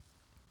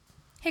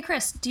Hey,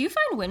 Chris, do you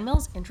find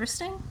windmills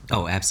interesting?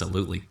 Oh,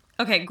 absolutely.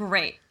 Okay,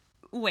 great.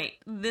 Wait,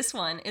 this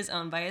one is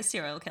owned by a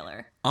serial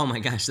killer. Oh my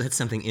gosh, that's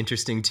something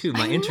interesting too.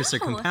 My I interests are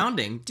know.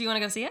 compounding. Do you want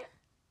to go see it?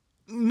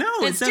 No,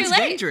 It's it sounds too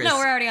late. dangerous. No,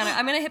 we're already on it.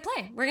 I'm gonna hit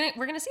play.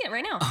 We're gonna see it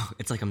right now. Oh,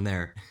 it's like I'm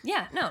there.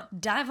 Yeah, no,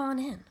 dive on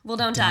in. Well,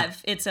 don't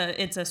dive. It's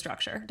a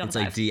structure. Don't It's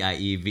dive. like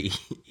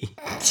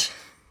DIEV.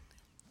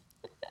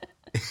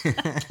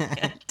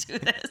 Can't do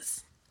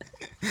this.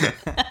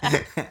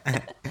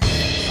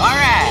 All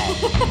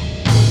right.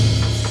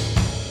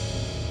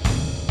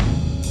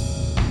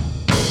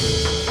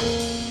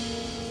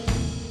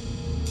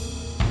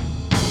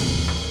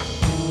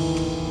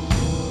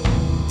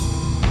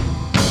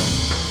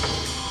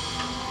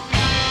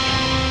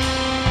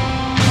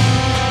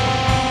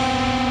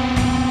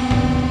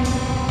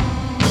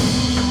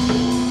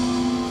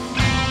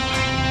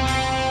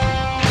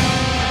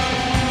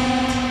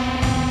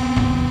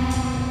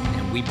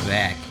 And we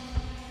back.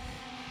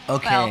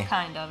 Okay. Well,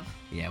 kind of.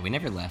 Yeah, we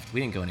never left. We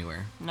didn't go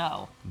anywhere.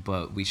 No.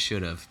 But we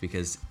should have,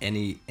 because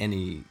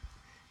any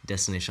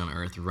destination on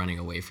Earth running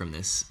away from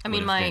this I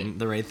mean, would have been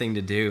the right thing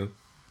to do.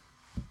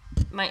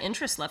 My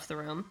interest left the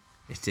room.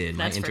 It did.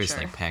 That's My for interest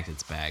sure. packed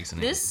its bags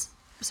and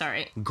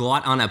Sorry. it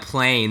got on a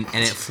plane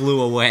and it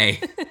flew away.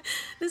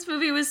 This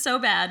movie was so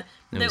bad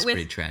That was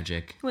pretty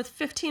tragic. with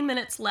 15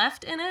 minutes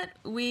left in it,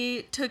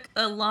 we took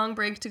a long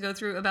break to go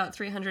through about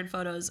 300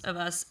 photos of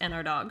us and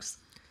our dogs.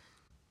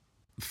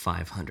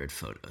 500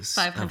 photos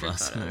 500 of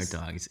us and our photos.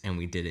 dogs, and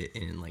we did it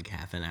in like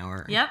half an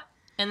hour. Yep.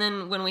 And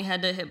then when we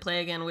had to hit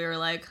play again, we were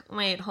like,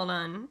 wait, hold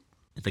on.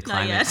 At the Not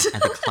climax, yet.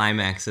 at the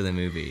climax of the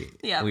movie,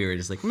 Yeah. we were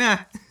just like, meh.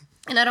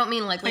 And I don't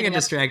mean like I leading got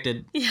up.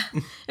 distracted. Yeah.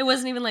 It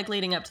wasn't even like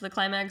leading up to the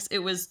climax. It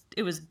was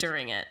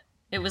during it.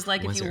 It was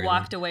like Was if it you really?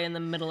 walked away in the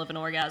middle of an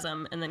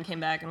orgasm and then came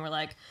back and were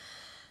like,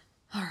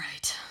 all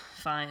right,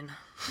 fine.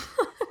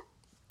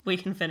 We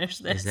can finish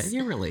this. Is that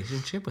your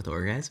relationship with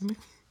orgasming?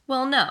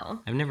 Well, no.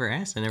 I've never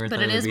asked. I never But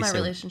thought it would is be my so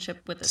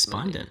relationship with this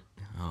movie. despondent.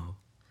 Oh,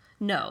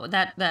 No,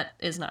 that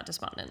is not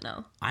despondent,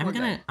 no. I'm We're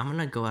gonna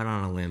good. go out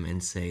on a limb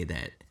and say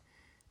that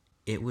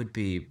it would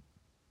be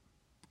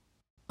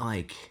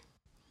like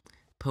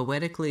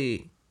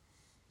poetically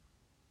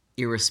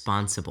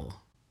irresponsible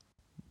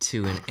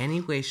to in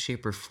any way,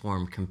 shape, or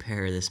form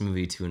compare this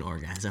movie to an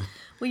orgasm.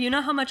 Well, you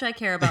know how much I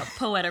care about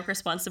poetic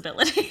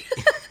responsibility.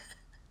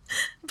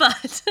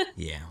 But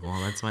Yeah,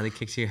 well, that's why they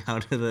kicked you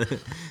out of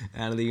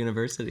the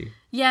university.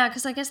 yeah,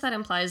 because I guess that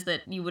implies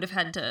that you would have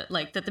had to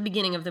that the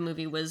beginning of the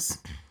movie was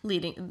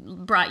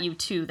brought you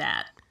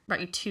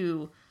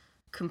to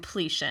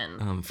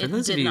completion. For It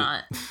those did of you,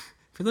 not.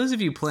 For those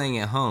of you playing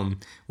at home,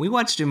 we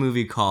watched a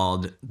movie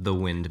called The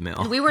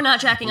Windmill. We were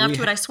not jacking up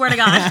to it. I swear to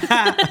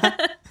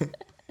God.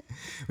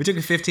 We took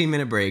a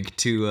 15-minute break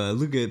to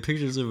look at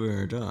pictures of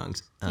our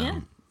dogs. Yeah.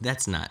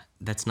 That's not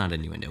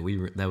innuendo.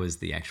 That was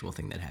the actual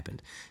thing that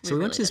happened. So we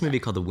really watched this did movie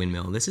called The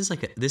Windmill. This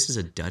is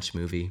a Dutch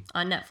movie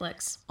On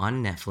Netflix.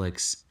 on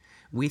Netflix.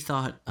 We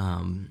thought,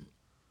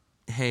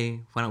 hey,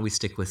 why don't we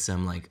stick with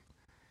some like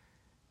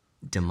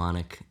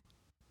demonic?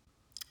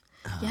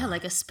 Yeah,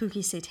 like a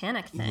spooky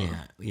satanic thing.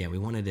 Yeah. We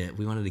wanted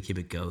to keep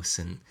it ghosts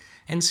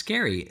and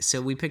scary.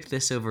 So we picked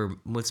this over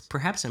what's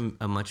perhaps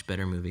a much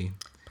better movie.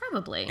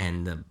 Probably.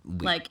 And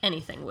like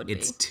anything would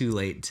it's be. too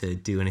late to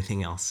do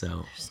anything else. So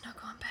There's no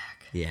going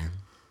back. yeah.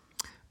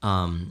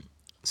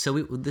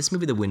 So this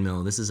movie, The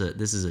Windmill, this is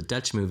a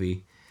Dutch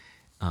movie.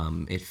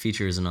 It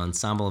features an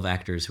ensemble of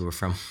actors who are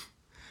from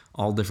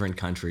all different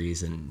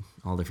countries and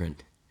all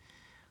different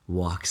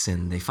walks,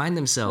 and they find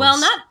themselves. Well,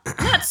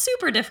 not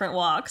super different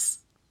walks,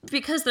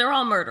 because they're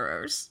all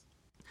murderers.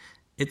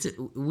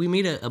 We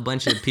meet a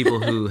bunch of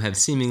people who have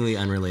seemingly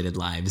unrelated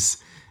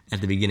lives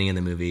at the beginning of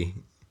the movie.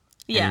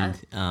 Yeah.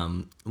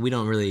 And we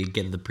don't really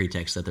get the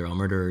pretext that they're all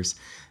murderers.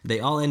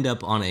 They all end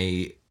up on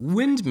a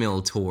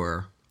windmill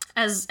tour.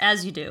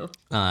 As you do.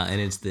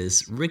 And it's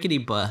this rickety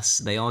bus.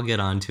 They all get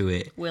onto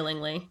it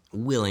Willingly.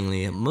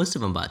 willingly. Most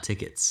of them bought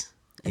tickets.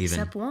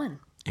 Except one.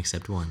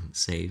 Except one.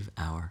 Save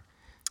our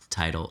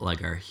title,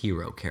 like our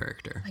hero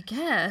character. I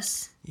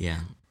guess. Yeah.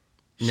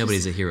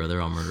 Nobody's a hero.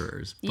 They're all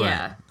murderers. But,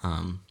 Yeah.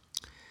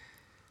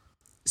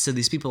 So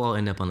these people all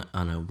end up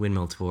on a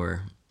windmill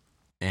tour.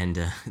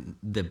 And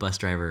the bus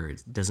driver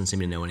doesn't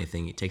seem to know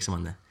anything. He takes them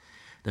on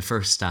the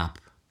first stop.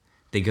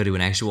 They go to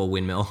an actual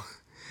windmill.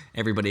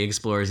 Everybody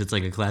explores. It's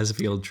like a class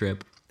field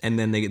trip. And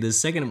then the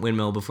second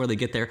windmill, before they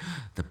get there,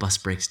 the bus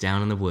breaks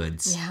down in the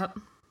woods. Yep.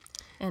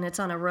 And it's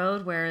on a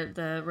road where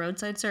the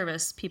roadside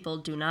service people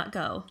do not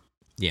go.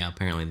 Yeah,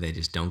 apparently they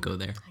just don't go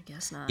there. I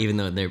guess not. Even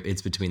though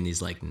it's between these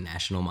like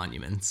national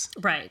monuments.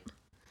 Right.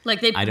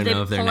 Like I don't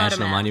know if they're pull out a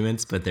national map.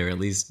 monuments, but they're at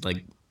least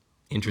like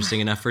interesting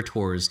enough for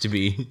tours to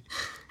be.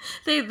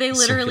 They literally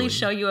circulating.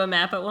 show you a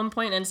map at one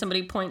point, and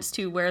somebody points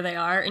to where they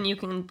are, and you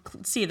can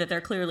see that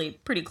they're clearly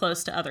pretty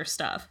close to other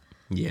stuff.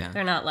 Yeah.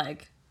 They're not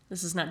like,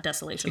 this is not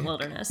Desolation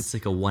Wilderness. It's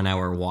like a 1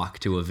 hour walk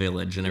to a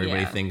village, and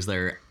everybody Yeah. thinks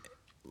they're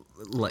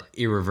like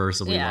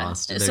irreversibly Yeah.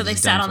 lost. So They're they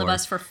just sat done on the for.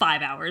 bus for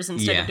 5 hours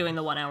instead Yeah. of doing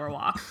the 1 hour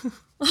walk.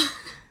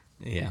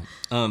 Yeah.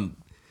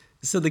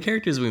 So the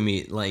characters we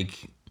meet,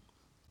 like,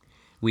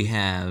 We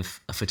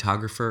have a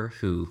photographer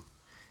who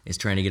is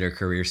trying to get her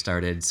career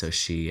started, so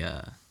she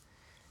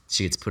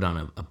gets put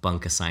on a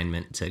bunk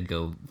assignment to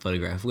go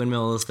photograph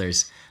windmills.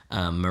 There's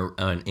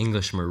an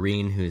English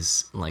Marine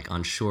who's like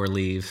on shore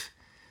leave,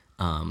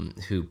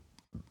 who,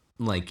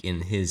 like,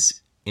 in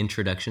his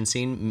introduction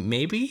scene,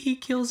 maybe he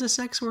kills a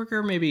sex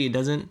worker, maybe he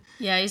doesn't.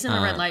 Yeah, he's in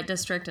the red light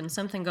district and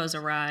something goes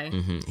awry.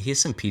 He has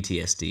some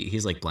PTSD.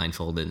 He's like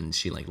blindfolded and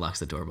she like locks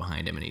the door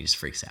behind him and he just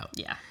freaks out.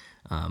 Yeah.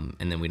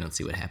 And then we don't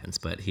see what happens,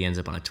 but he ends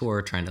up on a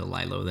tour trying to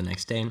lie low the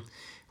next day.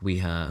 We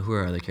who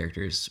are other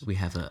characters? We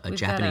have a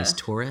Japanese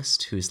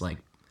tourist who's like,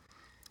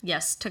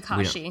 yes,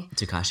 Takashi.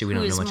 We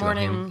don't know much about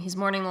him. He's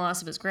mourning the loss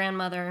of his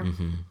grandmother.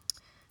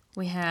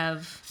 We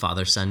have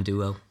father-son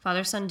duo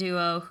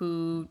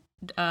who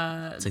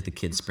it's like the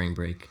kid's spring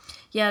break.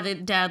 Yeah, the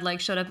dad like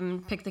showed up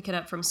and picked the kid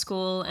up from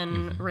school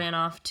and ran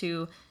off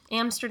to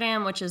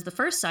Amsterdam, which is the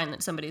first sign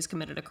that somebody's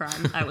committed a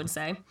crime, I would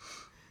say.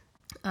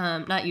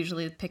 Not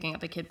usually picking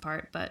up a kid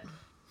part, but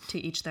to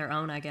each their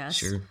own, I guess.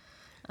 Sure.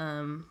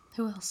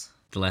 Who else?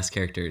 The last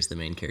character is the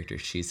main character.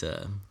 She's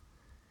our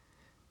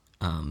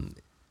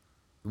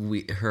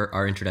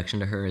introduction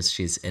to her is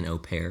she's an au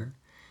pair,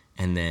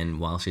 and then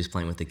while she's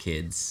playing with the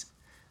kids,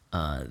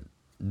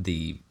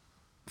 the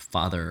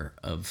father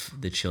of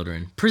the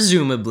children,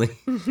 presumably.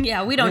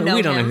 Yeah, we don't know.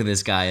 We don't know who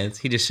this guy is.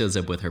 He just shows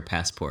up with her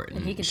passport,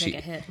 and he can take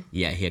a hit.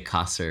 Yeah, he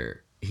accosts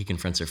her. He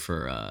confronts her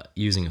for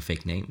using a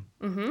fake name.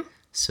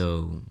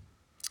 So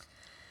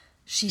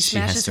she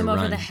smashes him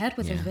over the head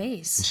with a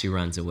vase. And she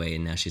runs away,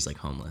 and now she's like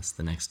homeless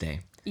the next day.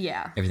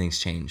 Yeah, everything's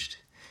changed.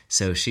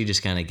 So she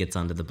just kind of gets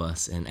onto the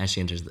bus, and as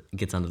she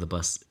gets onto the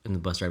bus, and the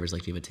bus driver's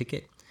like, "Do you have a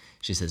ticket?"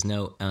 She says,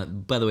 "No."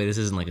 By the way, this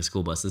isn't like a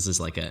school bus. This is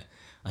like a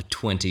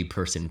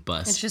 20-person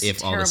bus. It's just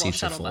if a all the terrible seats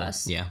shuttle are full.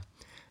 bus. Yeah.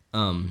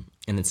 And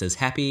it says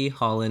Happy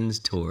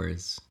Holland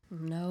Tours.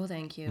 No,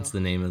 thank you. That's the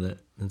name of it.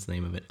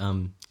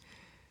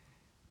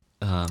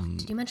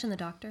 Did you mention the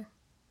doctor?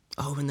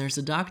 Oh, and there's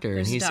a doctor.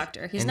 There's a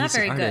doctor. He's not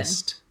very good.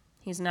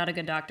 He's not a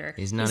good doctor.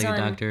 He's not a good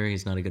doctor.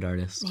 He's not a good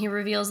artist. He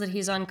reveals that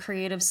he's on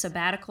creative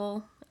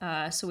sabbatical.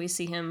 So we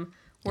see him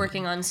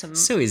working on some...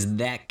 So he's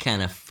that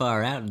kind of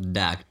far out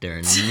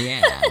doctor.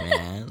 Yeah,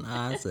 man.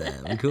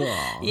 Awesome. Cool.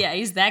 Yeah,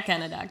 he's that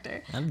kind of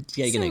doctor. I'm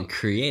taking a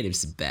creative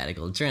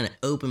sabbatical, trying to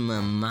open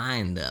my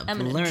mind up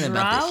and learn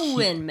about the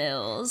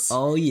windmills.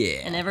 Oh,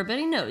 yeah. And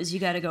everybody knows you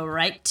got to go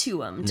right to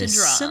them to draw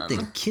There's something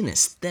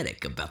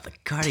kinesthetic about the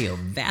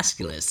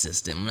cardiovascular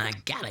system, and I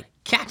got to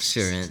capture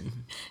it.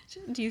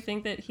 Do you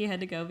think that he had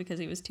to go because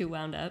he was too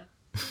wound up?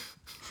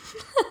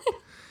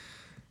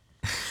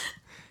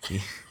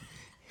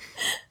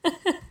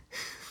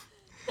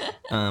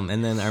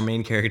 And then our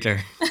main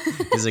character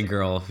is a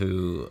girl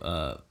who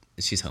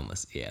she's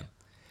homeless. Yeah.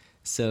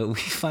 So we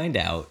find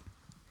out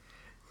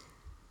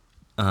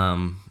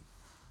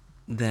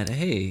that,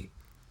 hey,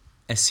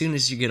 as soon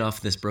as you get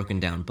off this broken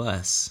down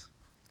bus,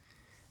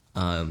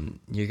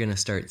 you're gonna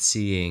start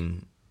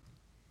seeing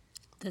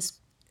this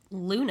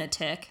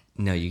lunatic.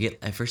 No,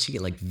 at first you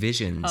get like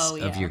visions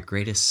of your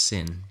greatest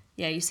sin.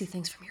 Yeah, you see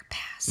things from your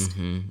past.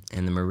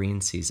 And the Marine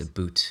sees a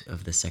boot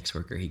of the sex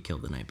worker he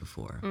killed the night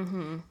before.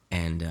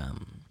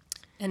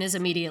 And is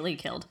immediately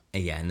killed.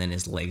 Yeah, and then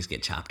his legs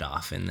get chopped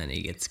off, and then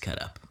he gets cut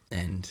up.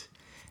 And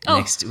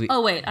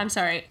wait, I'm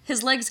sorry.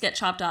 His legs get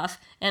chopped off,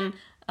 and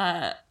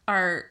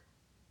our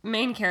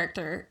main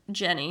character,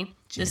 Jenny,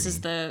 this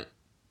is the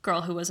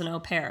girl who was an au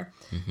pair,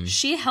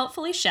 she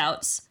helpfully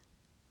shouts,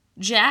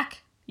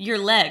 "Jack, your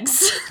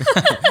legs."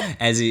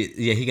 As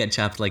he got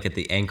chopped like at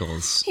the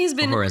ankles. He's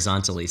been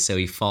horizontally, so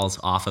he falls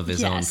off of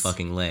his own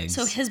fucking legs.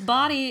 So his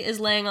body is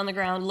laying on the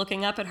ground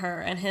looking up at her,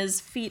 and his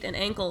feet and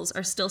ankles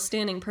are still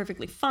standing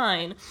perfectly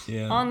fine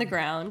on the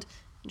ground.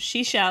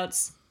 She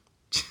shouts,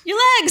 "Your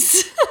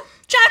legs!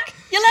 Jack,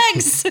 your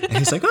legs!" And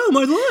he's like, "Oh,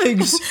 my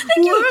legs!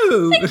 Thank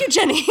you! Thank you,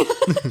 Jenny!"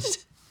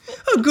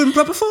 A good and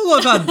proper fall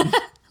I've had.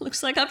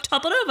 Looks like I've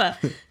toppled over.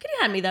 Can you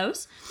hand me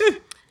those?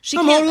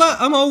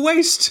 I'm all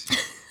waist.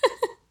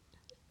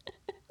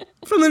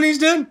 From the knees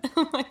down.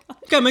 Oh my god.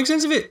 Can't make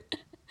sense of it.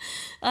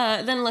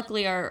 Then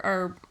luckily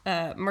our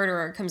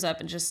murderer comes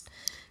up and just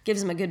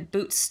gives him a good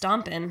boot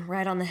stomping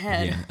right on the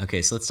head. Yeah.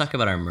 Okay, so let's talk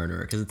about our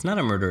murderer, because it's not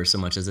a murderer so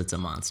much as it's a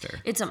monster.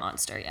 It's a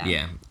monster, yeah.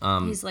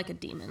 Yeah. He's like a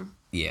demon.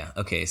 Yeah.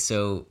 Okay,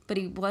 so... But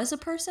he was a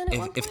person at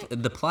one point? If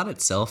the plot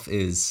itself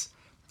is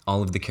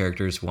all of the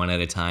characters one at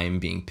a time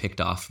being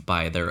picked off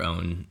by their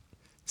own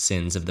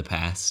sins of the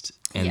past,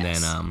 and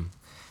then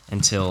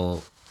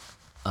until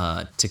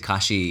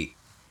Takashi...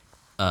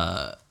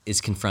 is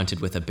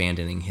confronted with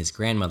abandoning his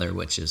grandmother,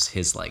 which is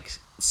his like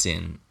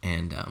sin,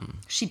 and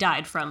she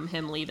died from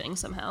him leaving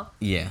somehow.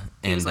 Yeah,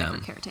 he was like her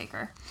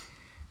caretaker.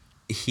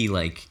 He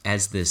like,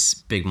 as this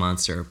big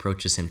monster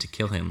approaches him to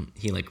kill him,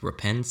 he like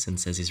repents and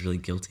says he's really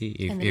guilty.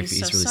 If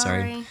he's really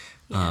sorry.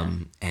 Yeah.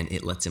 And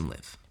it lets him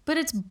live. But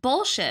it's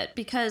bullshit,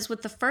 because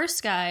with the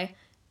first guy,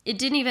 it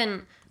didn't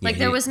even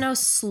there was no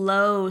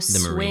slow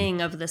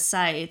swing of the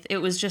scythe. It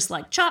was just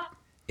like chop.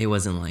 It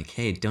wasn't like,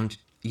 hey, you don't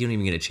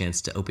even get a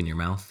chance to open your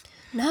mouth.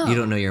 No. You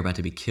don't know you're about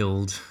to be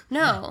killed.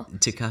 No.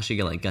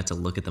 Takashi like got to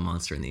look at the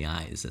monster in the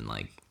eyes and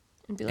like.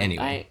 And be like,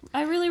 anyway,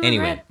 I really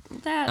regret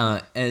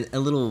that. A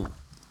little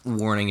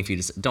warning if you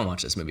just don't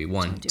watch this movie.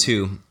 One,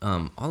 two,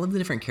 all of the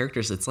different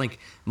characters. It's like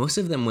most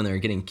of them when they're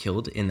getting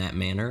killed in that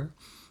manner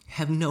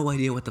have no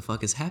idea what the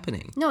fuck is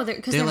happening. No,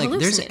 because they're like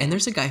hallucinating.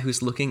 there's a guy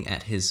who's looking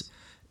at his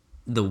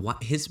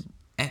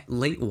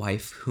late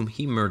wife whim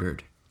he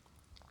murdered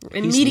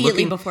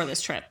immediately before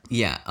this trip.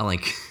 Yeah,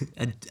 like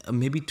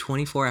maybe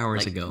 24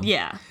 hours ago.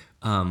 Yeah.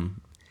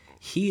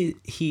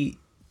 He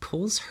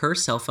pulls her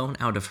cell phone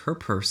out of her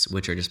purse,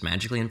 which are just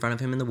magically in front of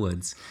him in the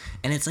woods,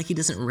 and it's like he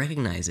doesn't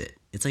recognize it.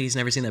 It's like he's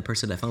never seen that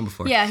person with that phone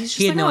before. Yeah,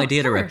 he had no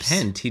idea to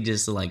repent. He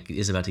just like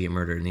is about to get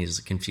murdered, and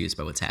he's confused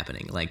by what's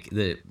happening. Like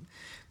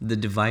the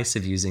device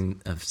of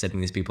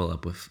setting these people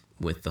up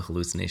with the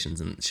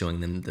hallucinations and showing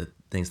them the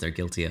things they're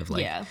guilty of,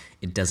 like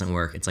it doesn't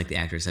work. It's like the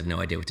actors have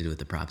no idea what to do with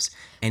the props.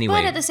 Anyway,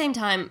 but at the same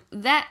time,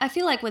 that I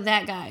feel like with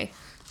that guy,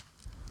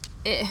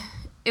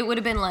 it would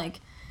have been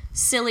like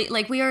silly.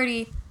 Like we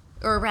already.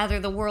 Or rather,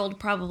 the world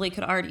probably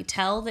could already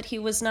tell that he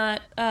was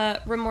not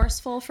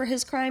remorseful for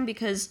his crime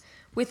because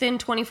within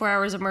 24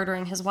 hours of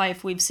murdering his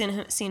wife, we've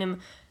seen him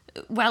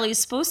while he's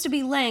supposed to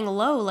be laying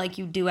low like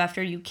you do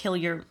after you kill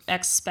your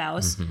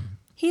ex-spouse. Mm-hmm.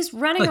 He's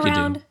running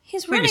around.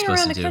 He's running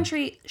around the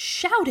country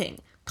shouting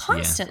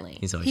constantly.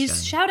 Yeah,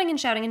 he's shouting and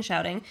shouting and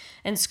shouting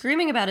and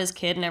screaming about his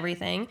kid and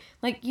everything.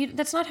 Like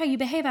that's not how you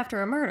behave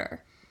after a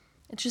murder.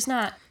 It's just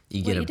not.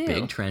 You get a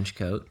big trench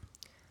coat.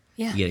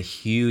 Yeah. You get a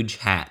huge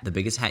hat, the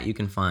biggest hat you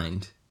can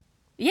find.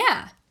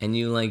 Yeah. And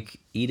you, like,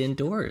 eat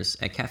indoors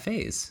at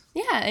cafes.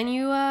 Yeah, and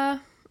you, I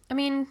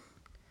mean,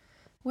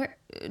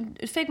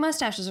 fake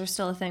mustaches are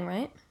still a thing,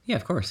 right? Yeah,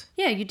 of course.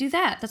 Yeah, you do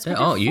that. That's what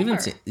they're for.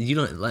 You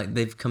don't, like,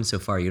 they've come so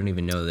far, you don't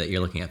even know that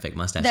you're looking at fake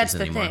mustaches anymore. That's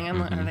the thing. I'm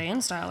like, are they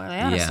in style? Are they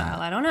out of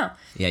style? I don't know.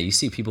 Yeah, you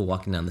see people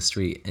walking down the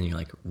street, and you're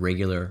like,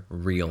 regular,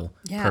 real,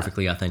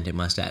 perfectly authentic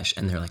mustache,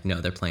 and they're like,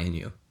 no, they're playing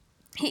you.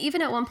 He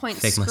even at one point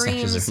fake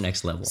mustaches are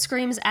next level.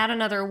 Screams at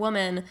another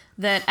woman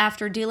that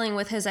after dealing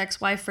with his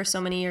ex-wife for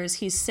so many years,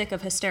 he's sick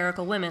of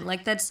hysterical women.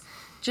 Like, that's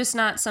just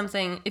not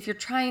something, if you're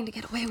trying to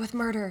get away with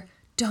murder,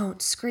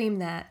 don't scream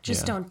that.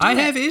 Just don't do it. I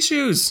have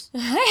issues. I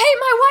hate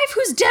my wife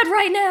who's dead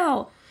right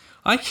now.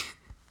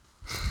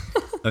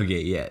 Okay,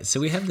 yeah. So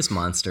we have this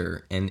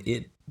monster, and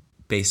it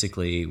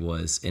basically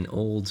was an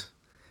old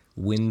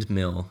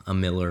windmill, a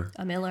miller.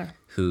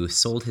 Who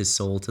sold his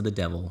soul to the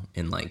devil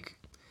in, like,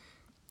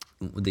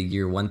 the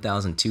year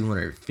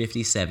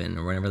 1257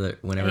 or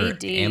whenever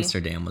AD.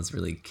 Amsterdam was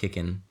really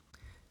kicking.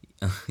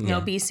 No,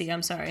 BC,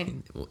 I'm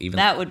sorry. Well,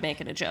 that would make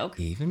it a joke.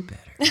 Even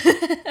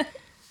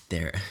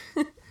better.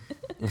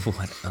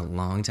 What a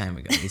long time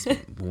ago. He's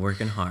been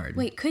working hard.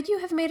 Wait, could you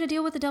have made a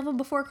deal with the devil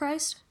before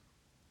Christ?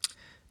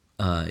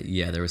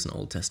 Yeah, there was an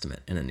Old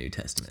Testament and a New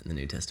Testament. The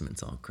New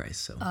Testament's all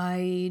Christ, so.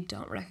 I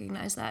don't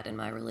recognize that in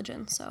my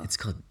religion, so. It's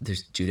called,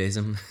 there's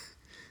Judaism.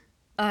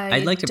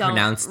 I'd like to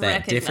pronounce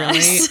that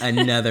differently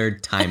another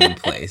time and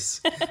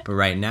place. But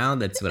right now,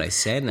 that's what I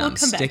said, and I'm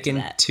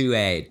sticking to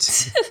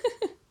it.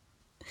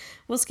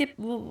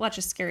 We'll watch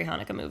a scary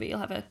Hanukkah movie. You'll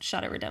have a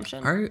shot at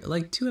redemption.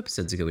 2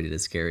 episodes ago, we did a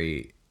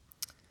scary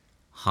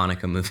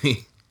Hanukkah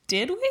movie.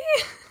 Did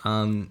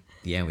we?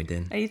 Yeah, we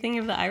did. Are you thinking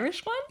of the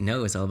Irish one? No,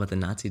 it was all about the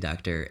Nazi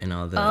doctor and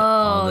all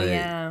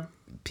the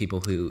people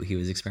who he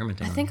was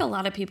experimenting on. I think a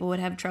lot of people would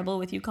have trouble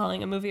with you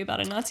calling a movie about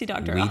a Nazi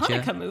doctor a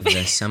Hanukkah movie.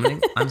 The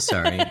summoning? I'm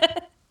sorry.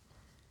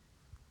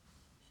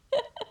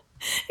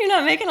 You're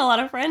not making a lot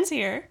of friends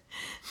here.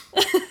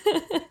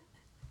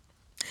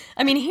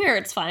 I mean, here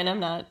it's fine. I'm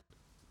not.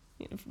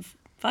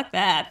 Fuck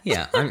that.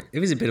 Yeah, it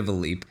was a bit of a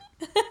leap.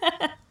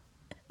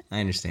 I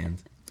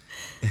understand.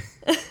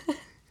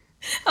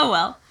 Oh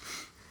well,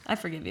 I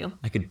forgive you.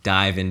 I could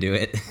dive into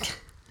it.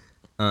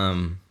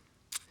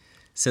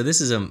 So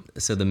this is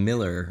so the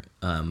miller.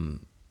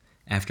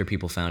 After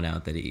people found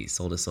out that he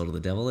sold his soul to the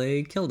devil,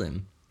 they killed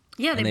him.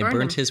 Yeah, they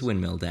burnt his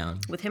windmill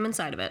down with him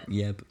inside of it.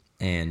 Yep.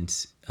 And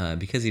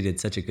because he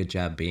did such a good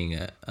job being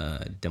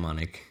a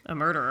demonic... A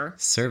murderer.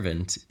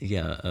 Servant.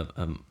 Yeah,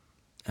 an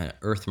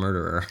earth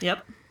murderer.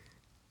 Yep.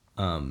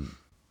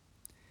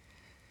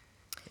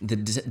 The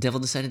devil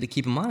decided to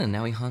keep him on, and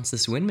now he haunts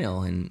this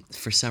windmill. And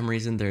for some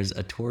reason, there's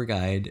a tour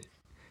guide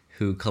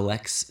who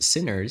collects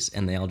sinners,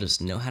 and they all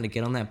just know how to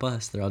get on that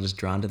bus. They're all just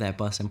drawn to that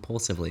bus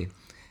impulsively.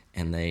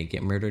 And they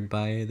get murdered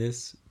by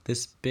this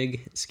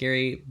big,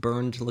 scary,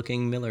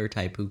 burned-looking miller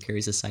type who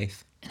carries a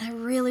scythe. And I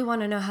really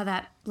want to know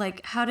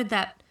how did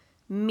that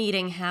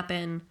meeting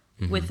happen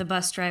with the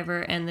bus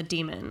driver and the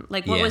demon?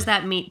 Like, what was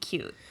that meet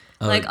cute?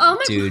 Oh my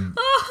dude.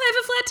 Oh, I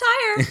have a flat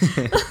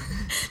tire.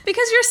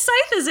 Because your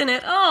scythe is in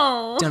it.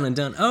 Oh. Dun,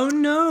 dun. Oh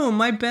no,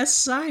 my best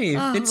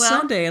scythe. It's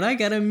Sunday and I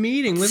got a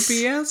meeting with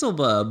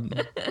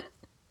Beelzebub.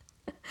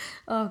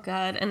 Oh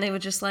God. And they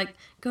would just like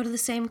go to the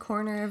same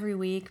corner every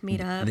week,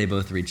 meet up. They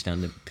both reach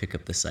down to pick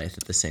up the scythe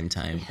at the same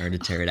time or to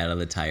tear it out of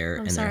the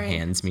tire their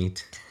hands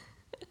meet.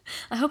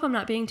 I hope I'm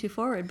not being too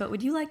forward, but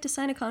would you like to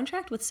sign a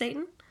contract with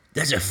Satan?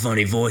 That's a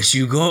funny voice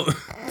you got.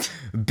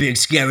 Big,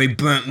 scary,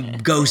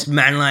 burnt ghost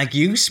man like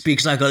you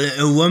speaks like a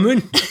little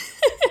woman.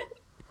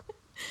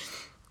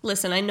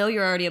 Listen, I know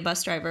you're already a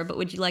bus driver, but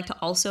would you like to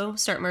also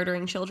start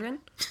murdering children?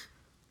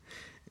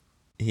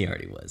 He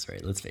already was,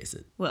 right? Let's face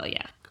it. Well,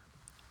 yeah.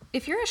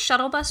 If you're a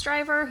shuttle bus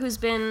driver who's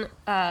been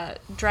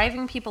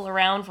driving people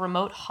around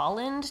remote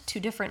Holland to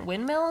different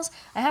windmills,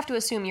 I have to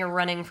assume you're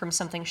running from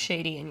something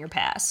shady in your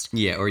past.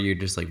 Yeah, or you're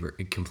just, like,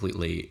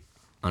 completely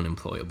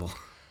unemployable.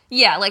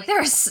 Yeah, like,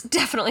 there's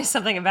definitely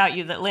something about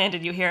you that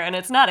landed you here, and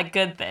it's not a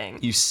good thing.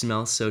 You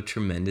smell so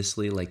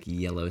tremendously like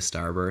yellow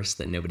starburst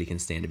that nobody can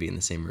stand to be in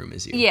the same room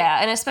as you.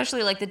 Yeah, and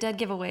especially, like, the dead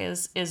giveaway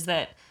is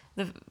that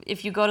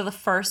if you go to the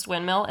first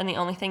windmill and the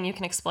only thing you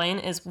can explain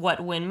is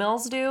what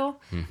windmills do,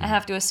 I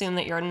have to assume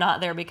that you're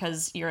not there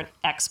because you're an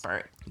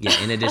expert. Yeah,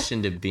 in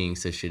addition to being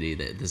so shitty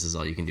that this is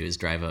all you can do is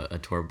drive a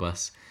tour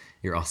bus,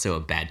 you're also a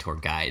bad tour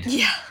guide.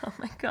 Yeah, oh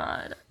my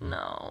god,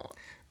 no.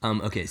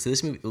 Okay, so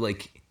this movie,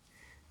 like...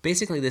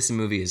 Basically, this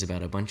movie is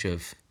about a bunch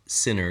of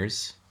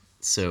sinners,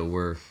 so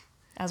we're...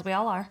 As we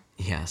all are.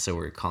 Yeah, so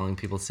we're calling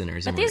people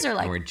sinners, and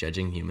we're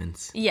judging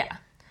humans. Yeah.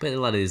 But a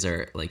lot of these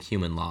are, like,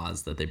 human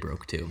laws that they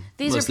broke too.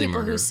 These are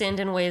people who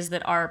sinned in ways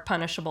that are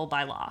punishable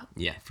by law.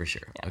 Yeah, for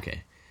sure. Yeah.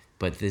 Okay.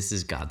 But this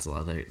is God's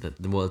law.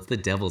 Well, it's the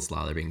devil's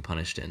law they're being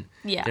punished in.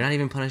 Yeah. They're not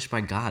even punished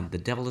by God. The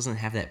devil doesn't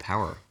have that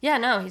power. Yeah,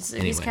 no,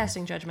 he's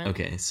casting judgment.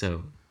 Okay,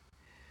 so...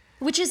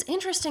 Which is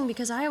interesting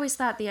because I always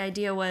thought the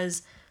idea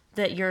was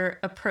that you're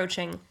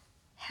approaching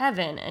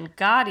heaven and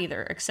God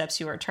either accepts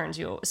you or turns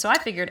you. So I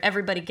figured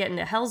everybody getting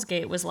to Hell's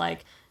Gate was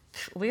like,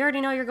 we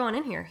already know you're going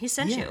in here. He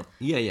sent you.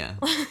 Yeah.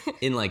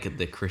 In like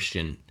the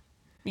Christian.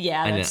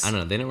 Yeah. I don't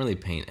know. They don't really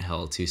paint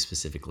hell too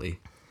specifically.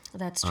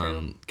 That's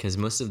true. Because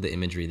most of the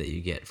imagery that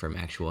you get from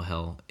actual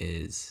hell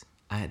is,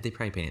 they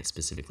probably paint it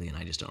specifically and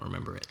I just don't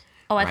remember it.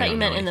 Oh, I thought you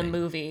meant in the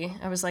movie.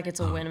 I was like,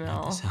 it's a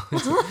windmill.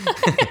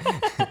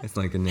 It's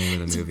like the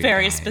name of the movie. It's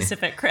very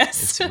specific,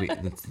 Chris.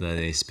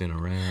 They spin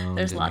around.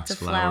 There's lots of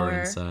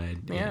flour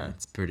inside. Yeah,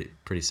 it's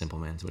pretty simple,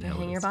 man. It's what hell is.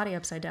 Hang your body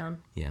upside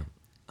down. Yeah,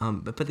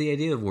 but the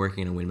idea of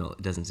working in a windmill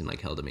doesn't seem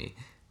like hell to me.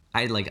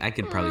 I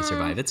could probably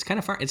survive. It's kind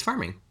of it's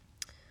farming.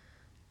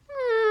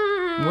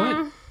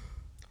 What?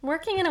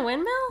 Working in a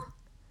windmill?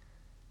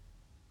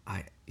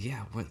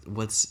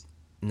 What's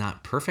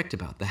not perfect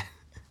about that?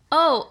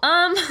 Oh,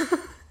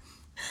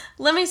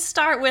 let me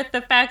start with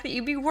the fact that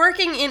you'd be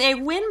working in a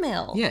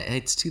windmill. Yeah,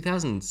 it's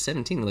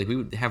 2017. Like, we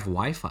would have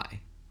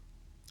Wi-Fi.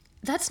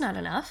 That's not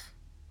enough.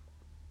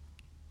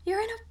 Why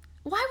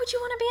would you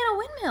want to be in a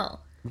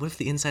windmill? What if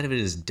the inside of it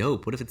is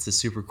dope? What if it's a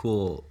super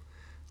cool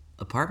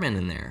apartment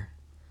in there?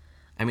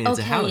 I mean, it's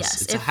a house.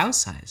 Yes. It's a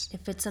house size.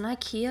 If it's an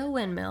IKEA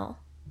windmill,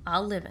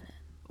 I'll live in it.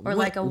 Or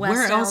like a West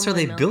Where else are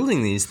windmill. They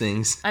building these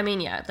things? I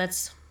mean, yeah,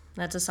 that's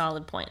a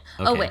solid point.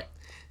 Okay. Oh, wait.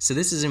 So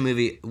this is a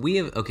movie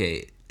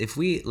if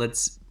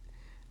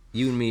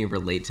you and me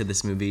relate to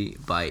this movie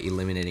by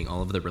eliminating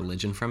all of the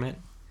religion from it.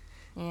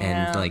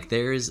 Yeah. And like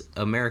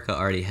America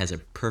already has a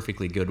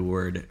perfectly good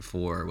word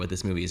for what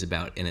this movie is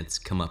about, and it's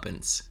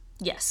comeuppance.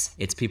 Yes.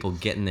 It's people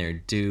getting their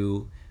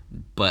due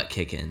butt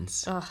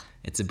kickings. Ugh.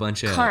 It's a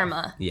bunch of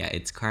karma. Yeah,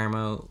 it's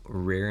karma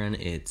rearing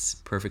its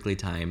perfectly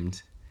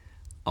timed,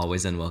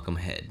 always unwelcome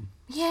head.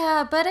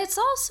 Yeah, but it's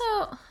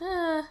also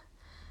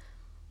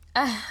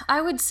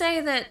I would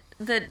say that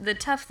the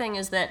tough thing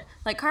is that,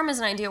 like, karma is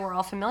an idea we're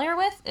all familiar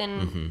with,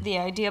 and the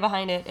idea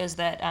behind it is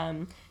that,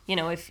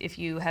 if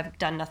you have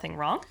done nothing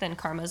wrong, then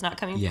karma is not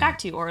coming back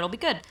to you, or it'll be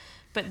good.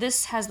 But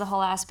this has the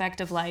whole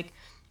aspect of, like,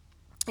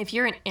 if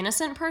you're an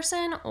innocent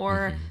person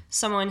or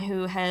someone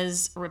who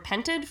has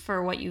repented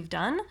for what you've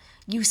done,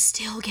 you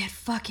still get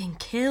fucking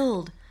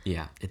killed.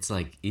 Yeah, it's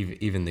like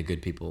even the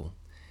good people,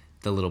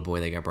 the little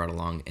boy that got brought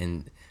along,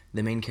 and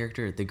the main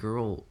character, the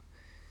girl,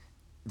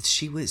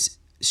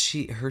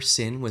 her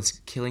sin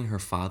was killing her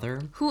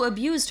father, who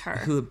abused her.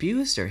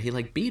 He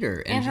like beat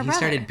her, and he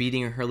started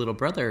beating her little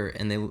brother,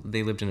 and they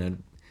lived in a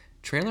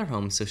trailer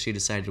home. So she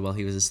decided while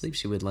he was asleep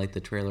she would light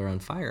the trailer on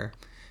fire,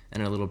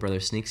 and her little brother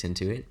sneaks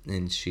into it,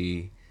 and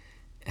she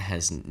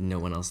has no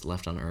one else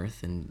left on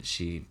earth, and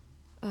she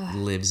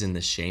lives in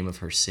the shame of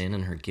her sin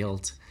and her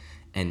guilt,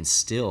 and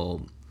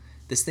still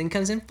this thing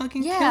comes and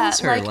fucking kills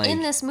her. Like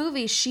in this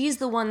movie, she's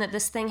the one that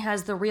this thing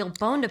has the real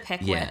bone to pick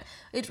with,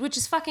 which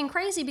is fucking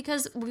crazy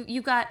because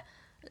you got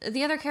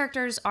the other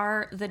characters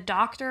are the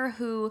doctor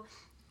who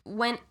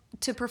went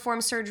to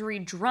perform surgery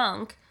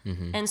drunk,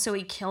 and so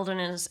he killed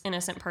an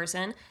innocent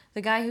person.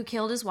 The guy who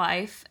killed his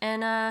wife,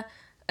 and a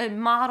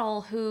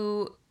model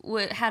who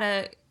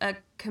had a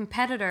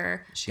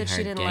competitor that she didn't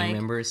like. She hired gang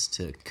members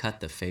to cut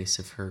the face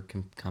of her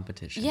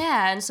competition.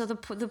 Yeah, and so the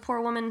poor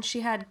woman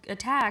she had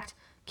attacked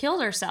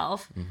killed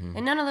herself,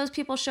 and none of those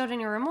people showed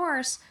any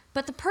remorse.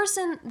 But the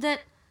person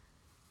that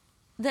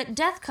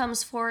death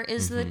comes for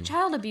is the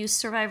child abuse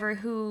survivor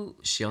who...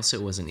 She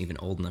also wasn't even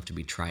old enough to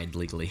be tried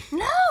legally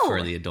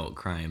for the adult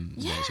crime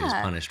that she was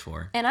punished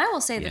for. And I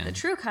will say that the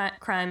true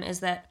crime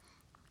is that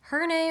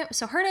her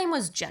name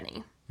was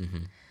Jenny.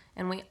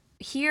 And we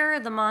hear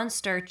the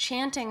monster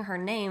chanting her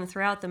name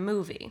throughout the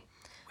movie.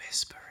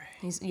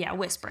 He's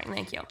whispering.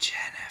 Thank you.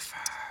 Jennifer.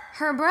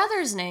 Her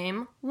brother's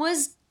name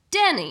was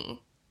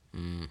Denny.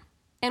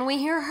 And we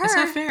hear her. That's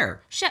not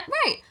fair.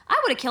 Right.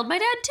 I would have killed my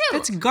dad too.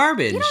 That's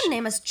garbage. You don't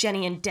name us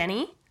Jenny and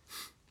Denny.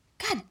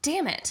 God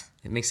damn it.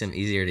 It makes them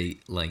easier to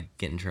like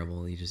get in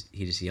trouble. He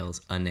just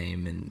yells a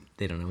name and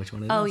they don't know which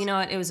one it is. Oh, you know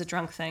what? It was a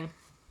drunk thing.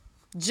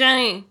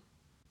 Jenny.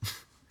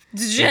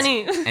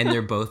 Jenny. And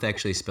they're both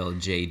actually spelled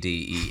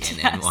Jdenny.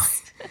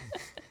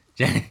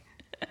 Jenny.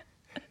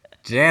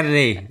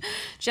 Jenny.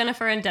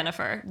 Jennifer and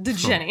Dennifer. The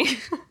Jenny.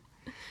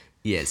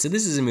 Yeah, so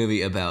this is a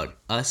movie about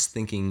us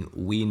thinking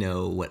we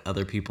know what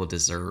other people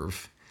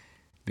deserve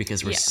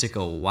because we're sick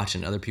of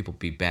watching other people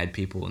be bad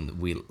people, and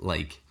we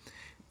like...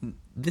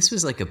 This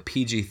was like a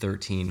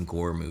PG-13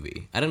 gore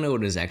movie. I don't know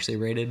what it was actually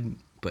rated,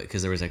 but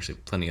because there was actually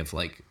plenty of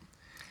like...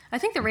 I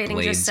think the rating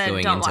just said,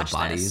 don't watch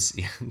bodies.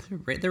 this.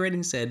 Yeah, the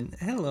rating said,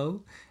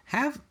 hello,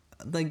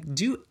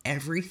 do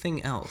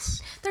everything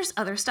else. There's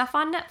other stuff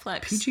on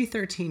Netflix.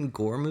 PG-13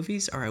 gore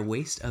movies are a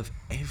waste of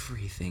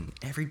everything.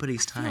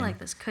 Everybody's time. I feel like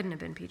this couldn't have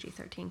been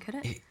PG-13, could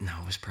it? No,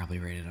 it was probably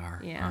rated R.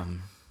 Yeah.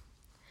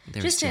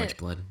 There was too much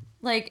blood.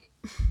 Like,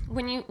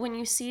 when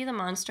you see the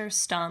monster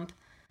stomp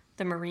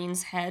the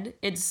Marine's head,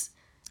 it's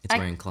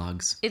wearing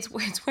clogs. It's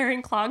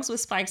wearing clogs with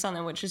spikes on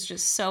them, which is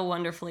just so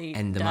wonderfully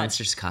And the done.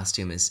 monster's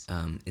costume is,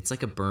 it's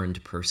like a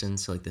burned person,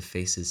 so like the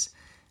face is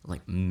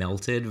like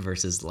melted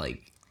versus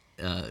like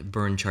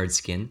burned charred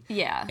skin.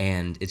 Yeah.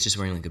 And it's just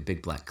wearing like a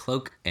big black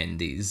cloak and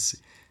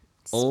these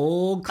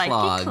old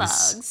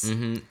clogs.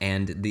 Mm-hmm.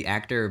 And the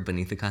actor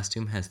beneath the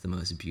costume has the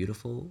most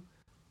beautiful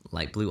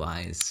light blue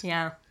eyes.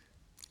 Yeah.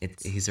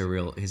 He's a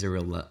real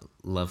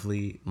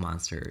lovely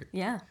monster.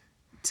 Yeah.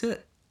 To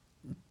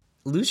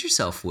lose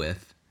yourself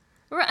with.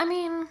 I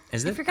mean,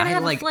 if you're gonna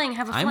have a fling,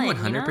 have a fling. I'm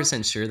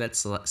 100% sure that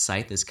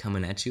scythe is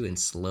coming at you in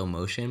slow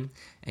motion,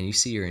 and you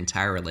see your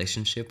entire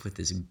relationship with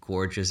this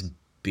gorgeous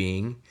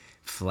being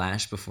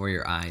flash before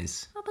your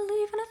eyes. I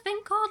believe in a thing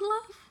called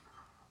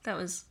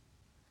love.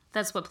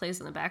 That's what plays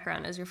in the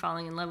background as you're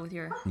falling in love with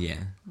your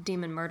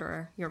demon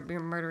murderer, your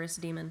murderous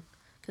demon.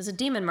 Because a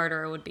demon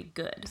murderer would be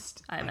good,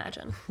 I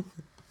imagine.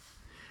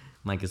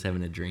 Micah's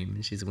having a dream,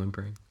 and she's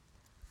whimpering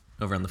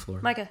over on the floor.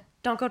 Micah,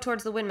 don't go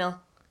towards the windmill.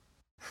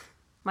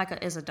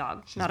 Micah is a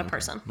dog, not a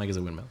person. Micah's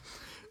a windmill.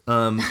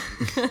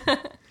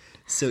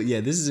 So yeah,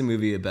 this is a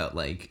movie about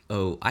like,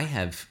 I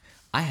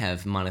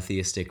have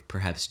monotheistic,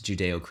 perhaps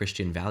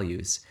Judeo-Christian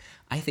values.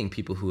 I think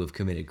people who have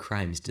committed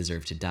crimes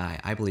deserve to die.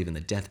 I believe in the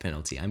death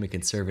penalty. I'm a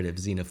conservative,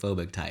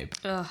 xenophobic type.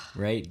 Ugh.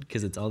 Right?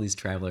 Because it's all these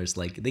travelers,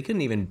 like, they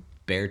couldn't even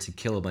bear to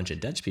kill a bunch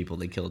of Dutch people.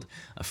 They killed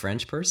a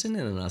French person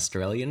and an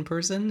Australian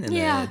person and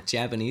a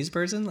Japanese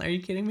person. Are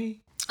you kidding me?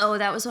 Oh,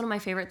 that was one of my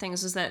favorite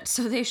things, is that,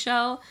 so they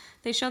show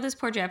this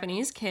poor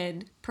Japanese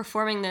kid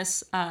performing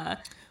this,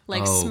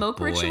 smoke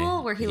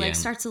ritual where he,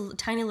 starts a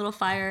tiny little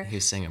fire. He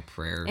was saying a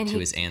prayer to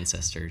his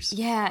ancestors.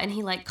 Yeah, and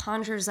he,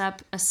 conjures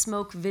up a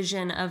smoke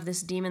vision of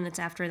this demon that's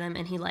after them,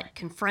 and he,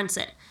 confronts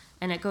it,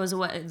 and it goes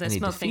away. The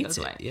smoke thing goes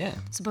away. Yeah.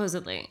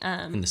 Supposedly.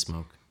 In the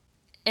smoke.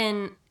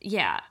 And,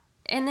 yeah.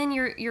 And then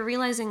you're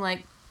realizing,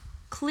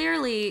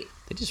 clearly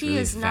they just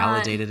really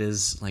validated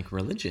his,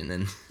 religion.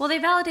 And well, they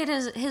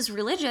validated his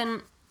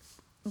religion,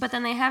 but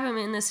then they have him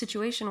in this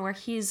situation where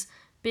he's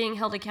being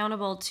held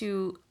accountable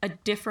to a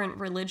different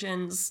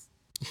religion's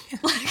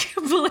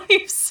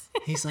beliefs.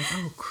 He's like,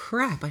 oh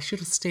crap! I should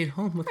have stayed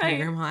home with my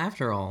grandma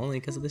after all, only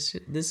because of this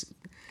shit.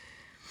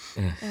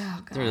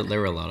 Oh, God. There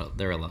were a lot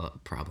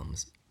of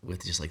problems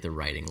with just the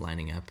writing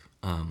lining up.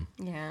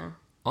 Yeah.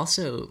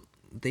 Also,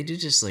 they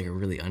did just a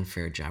really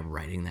unfair job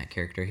writing that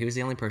character. He was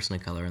the only person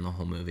of color in the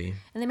whole movie,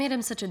 and they made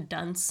him such a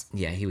dunce.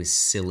 Yeah, he was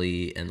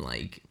silly and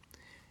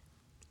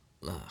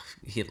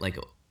he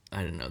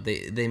I don't know.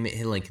 They made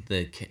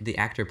the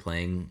actor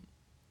playing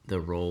the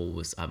role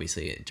was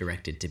obviously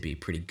directed to be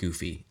pretty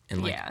goofy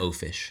and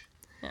oafish.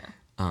 Yeah.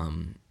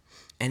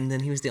 And then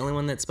he was the only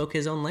one that spoke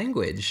his own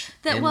language.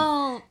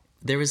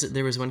 There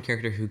was one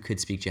character who could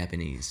speak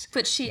Japanese,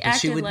 but she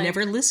would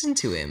never listen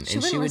to him,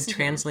 and she would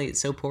translate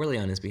so poorly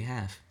on his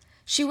behalf.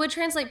 She would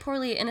translate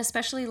poorly, and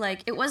especially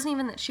it wasn't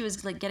even that she was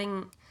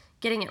getting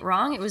it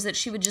wrong. It was that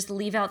she would just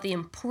leave out the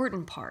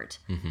important part.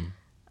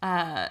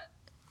 Mm-hmm.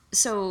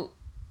 So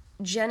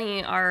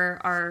Jenny,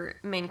 our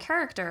main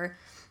character,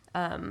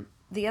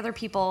 the other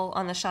people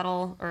on the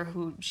shuttle, or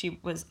who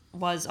she was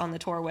on the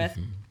tour with,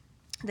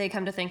 they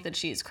come to think that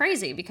she's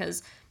crazy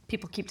because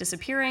people keep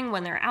disappearing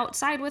when they're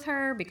outside with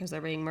her because they're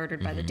being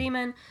murdered by the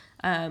demon.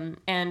 And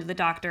the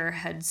doctor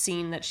had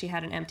seen that she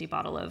had an empty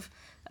bottle of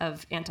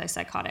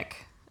antipsychotic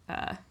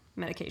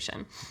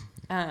medication.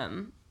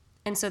 And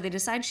so they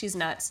decide she's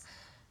nuts.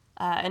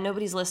 And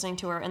nobody's listening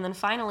to her. And then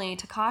finally,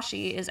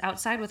 Takashi is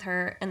outside with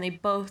her, and they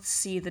both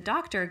see the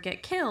doctor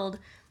get killed.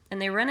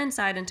 And they run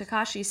inside, and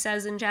Takashi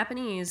says in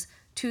Japanese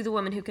to the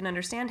woman who can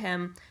understand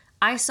him,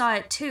 I saw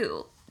it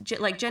too.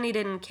 Jenny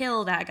didn't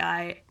kill that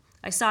guy.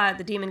 I saw it.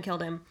 The demon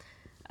killed him.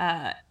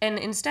 And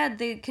instead,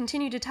 they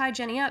continue to tie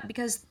Jenny up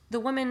because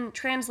the woman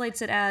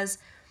translates it as,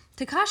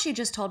 Takashi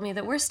just told me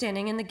that we're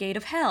standing in the gate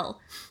of hell.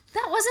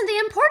 That wasn't the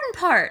important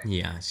part.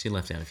 Yeah, she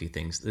left out a few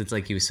things. It's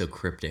like he was so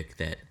cryptic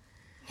that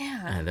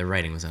the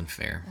writing was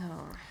unfair.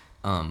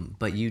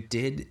 But you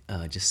did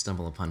just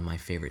stumble upon my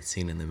favorite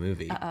scene in the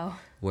movie.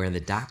 Where the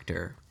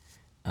doctor,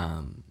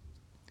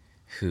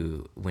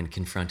 who, when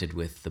confronted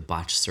with the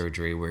botched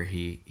surgery where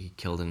he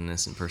killed an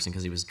innocent person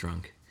because he was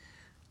drunk,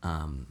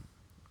 when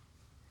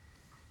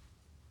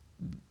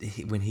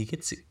he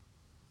gets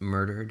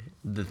murdered,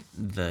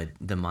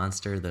 the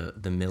monster,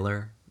 the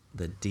Miller,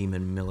 the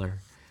demon Miller,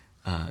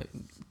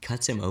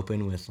 cuts him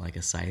open with like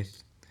a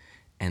scythe,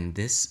 and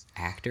this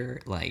actor,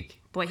 like,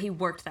 boy, he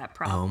worked that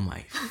prop. Oh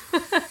my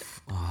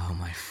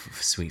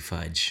sweet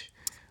fudge,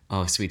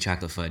 sweet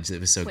chocolate fudge. It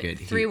was so good.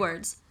 3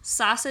 words: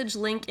 sausage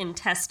link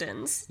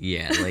intestines.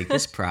 Yeah, like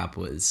this prop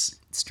was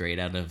straight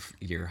out of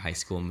your high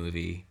school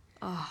movie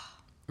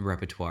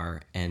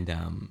repertoire, and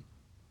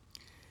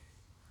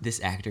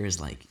this actor is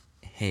like,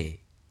 hey,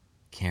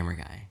 camera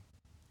guy,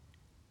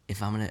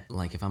 if I'm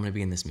gonna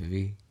be in this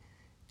movie,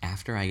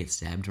 after I get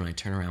stabbed, when I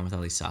turn around with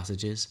all these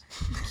sausages,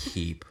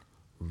 keep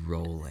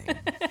rolling.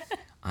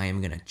 I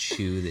am gonna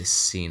chew this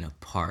scene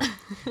apart.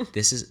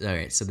 This is all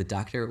right. So the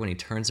doctor, when he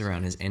turns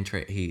around,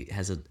 he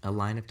has a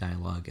line of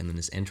dialogue, and then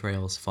his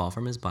entrails fall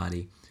from his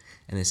body,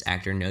 and this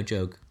actor, no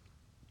joke,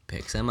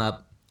 picks him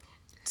up,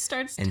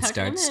 starts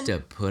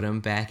to put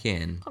him back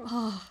in,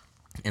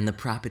 and the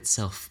prop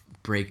itself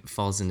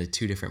falls into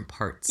 2 different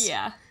parts.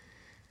 Yeah.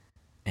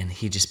 And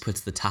he just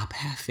puts the top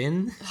half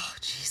in. Oh,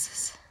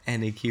 Jesus.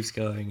 And it keeps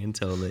going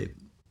until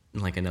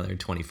like another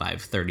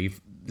 25, 30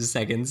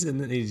 seconds, and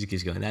then he just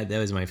keeps going. That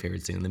was my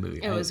favorite scene in the movie.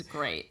 It was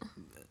great.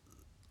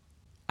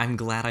 I'm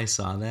glad I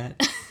saw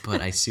that, but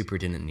I super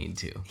didn't need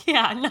to.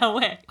 Yeah, no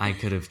way. I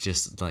could have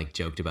just like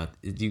joked about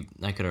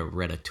I could have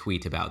read a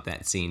tweet about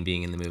that scene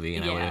being in the movie,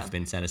 and I would have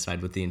been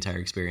satisfied with the entire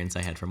experience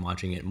I had from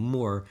watching it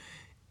more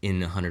in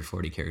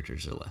 140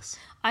 characters or less.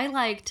 I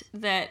liked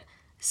that.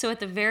 So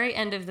at the very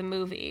end of the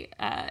movie,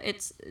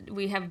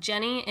 we have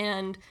Jenny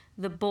and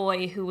the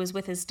boy who was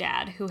with his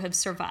dad who have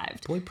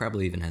survived. Boy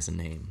probably even has a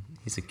name.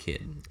 He's a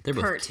kid. They're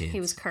Kurt. both kids. He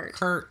was Kurt.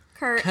 Kurt.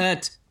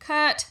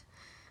 Cut.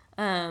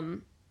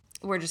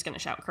 We're just going to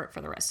shout Kurt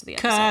for the rest of the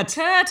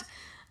episode. Cut.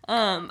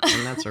 And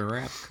that's a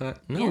wrap.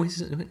 Cut. No,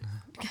 he's...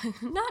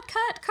 Not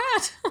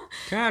cut.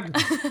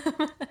 Cut.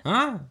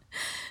 Huh?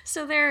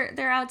 So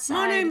they're outside.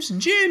 My name's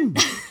Jim.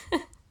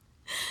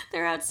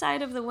 They're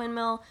outside of the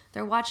windmill.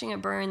 They're watching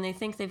it burn. They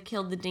think they've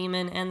killed the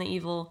demon and the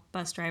evil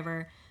bus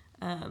driver.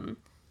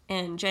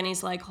 And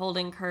Jenny's like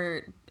holding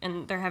Kurt,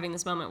 and they're having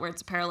this moment where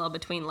it's a parallel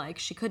between like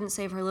she couldn't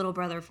save her little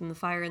brother from the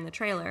fire in the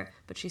trailer,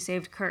 but she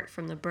saved Kurt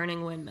from the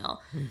burning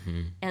windmill.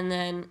 Mm-hmm. And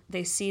then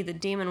they see the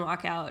demon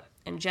walk out,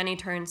 and Jenny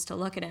turns to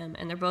look at him,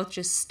 and they're both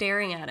just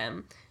staring at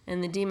him.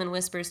 And the demon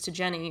whispers to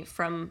Jenny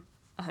from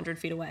 100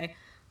 feet away,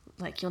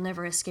 like, you'll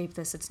never escape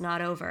this, it's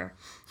not over,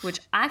 which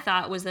I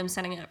thought was them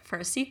setting up for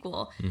a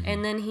sequel. Mm-hmm.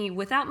 And then he,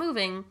 without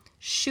moving,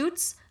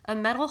 shoots a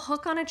metal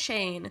hook on a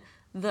chain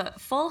the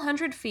full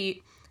 100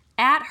 feet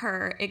at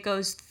her. It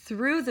goes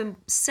through the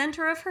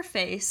center of her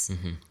face.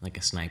 Mm-hmm. Like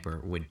a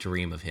sniper would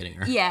dream of hitting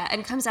her. Yeah,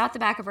 and comes out the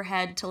back of her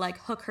head to, like,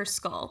 hook her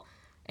skull.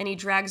 And he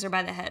drags her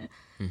by the head.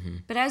 Mm-hmm.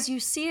 But as you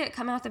see it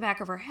come out the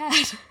back of her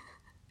head,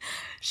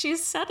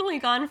 she's suddenly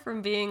gone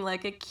from being,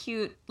 like, a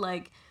cute,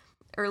 like,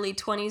 early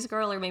 20s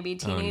girl or maybe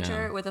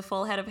teenager with a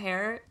full head of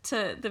hair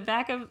to the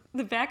back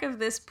of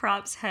this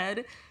prop's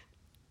head.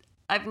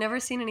 I've never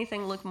seen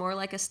anything look more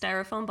like a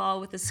styrofoam ball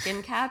with a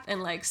skin cap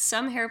and like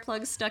some hair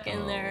plugs stuck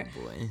in there.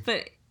 Boy.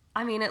 But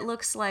I mean, it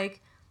looks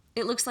like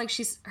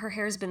her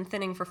hair's been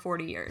thinning for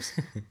 40 years.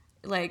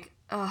 Like,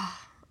 I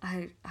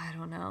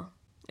don't know.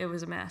 It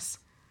was a mess.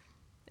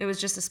 It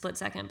was just a split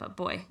second, but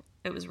boy,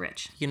 it was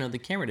rich. You know, the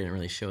camera didn't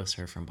really show us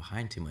her from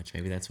behind too much.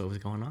 Maybe that's what was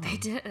going on. They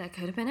did. That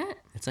could have been it.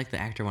 It's like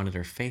the actor wanted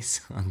her face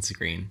on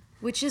screen.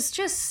 Which is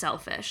just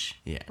selfish.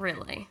 Yeah.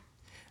 Really.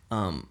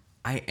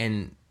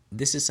 And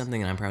this is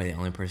something that I'm probably the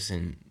only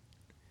person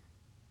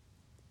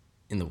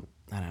I don't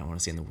want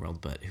to say in the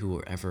world, but who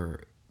will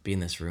ever be in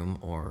this room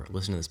or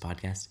listen to this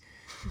podcast.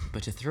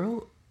 But to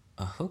throw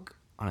a hook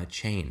on a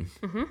chain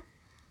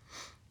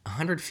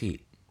 100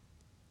 feet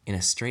in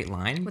a straight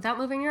line. Without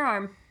moving your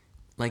arm.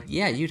 Like,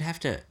 yeah, you'd have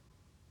to...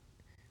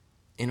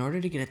 In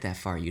order to get it that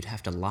far, you'd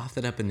have to loft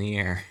it up in the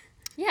air.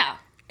 Yeah.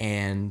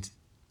 And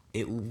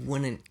it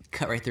wouldn't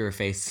cut right through her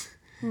face.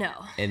 No.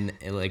 And,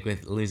 like,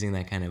 with losing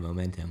that kind of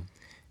momentum.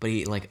 But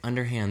he, like,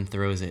 underhand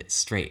throws it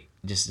straight,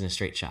 just in a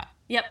straight shot.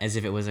 Yep. As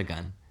if it was a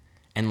gun.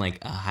 And, like,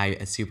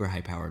 a super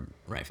high-powered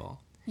rifle.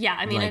 Yeah,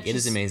 I mean, like, it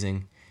is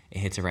amazing. It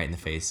hits her right in the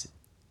face.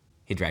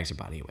 He drags her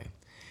body away.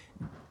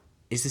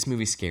 Is this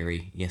movie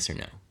scary? Yes or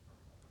no?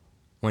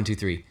 1, 2,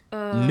 3.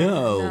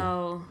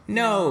 No.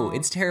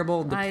 It's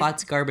terrible. The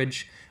plot's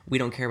garbage. We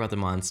don't care about the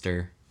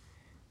monster.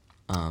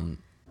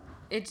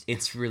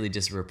 It's really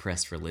just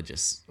repressed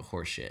religious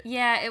horseshit.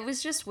 Yeah, it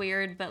was just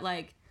weird, but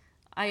like,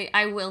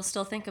 I will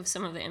still think of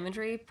some of the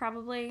imagery,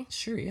 probably.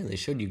 Sure, yeah, they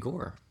showed you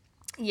gore.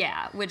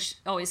 Yeah, which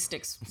always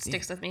sticks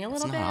with me a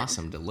little bit. It's not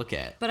awesome to look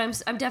at. But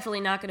I'm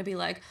definitely not going to be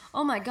like,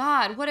 oh my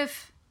God, what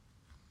if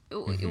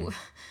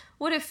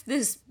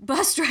this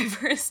bus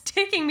driver is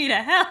taking me to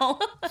hell?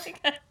 Like,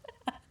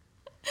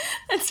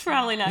 that's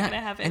probably not going to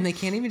happen. And they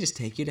can't even just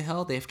take you to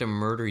hell. They have to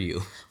murder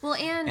you. Well,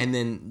 and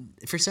then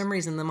for some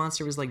reason the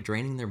monster was like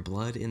draining their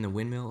blood in the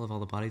windmill of all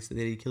the bodies that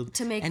they killed.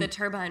 To make the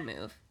turbine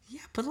move.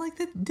 Yeah, but like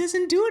that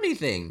doesn't do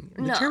anything.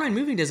 The turbine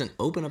moving doesn't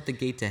open up the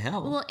gate to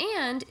hell. Well,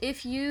 and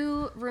if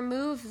you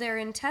remove their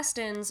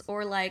intestines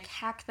or like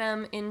hack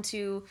at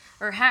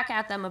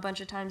them a bunch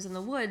of times in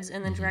the woods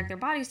and then drag their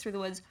bodies through the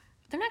woods,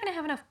 they're not going to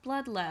have enough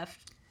blood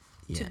left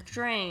to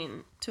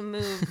drain to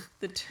move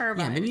the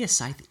turbine. Yeah, maybe a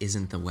scythe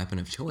isn't the weapon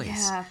of choice.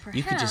 Yeah, perhaps.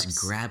 You could just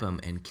grab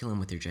them and kill them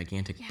with your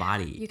gigantic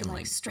body. You can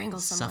and strangle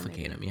someone.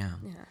 Suffocate them,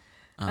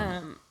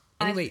 Yeah.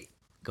 Anyway,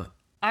 go ahead.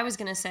 I was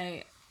going to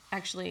say,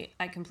 actually,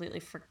 I completely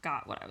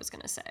forgot what I was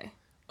going to say.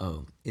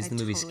 Oh, is the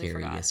movie totally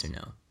scary, forgot. yes or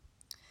no?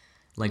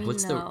 Like,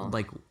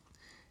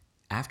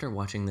 after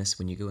watching this,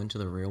 when you go into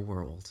the real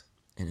world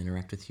and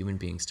interact with human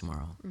beings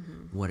tomorrow,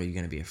 what are you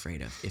going to be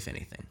afraid of, if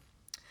anything?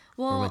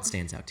 Well, or what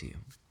stands out to you?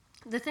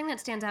 The thing that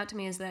stands out to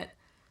me is that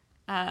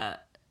at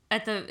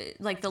the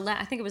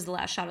I think it was the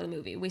last shot of the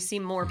movie, we see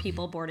more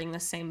people boarding the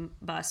same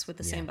bus with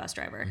the same bus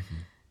driver.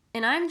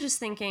 And I'm just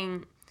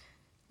thinking,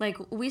 like,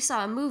 we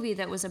saw a movie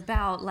that was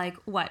about, like,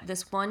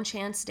 this one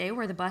chance day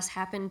where the bus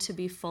happened to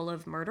be full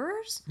of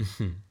murderers?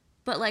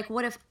 But, like,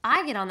 what if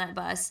I get on that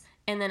bus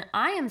and then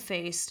I am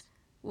faced...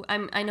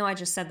 I know I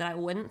just said that I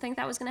wouldn't think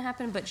that was going to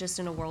happen, but just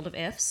in a world of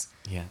ifs.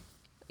 Yeah.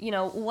 You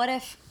know, what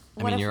if...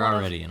 you're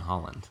already in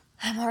Holland.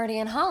 I'm already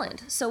in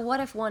Holland. So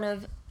what if one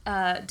of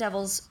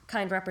Devil's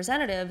Kind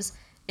representatives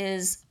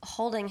is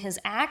holding his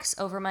axe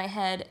over my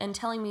head and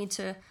telling me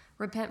to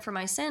repent for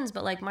my sins,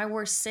 but, like, my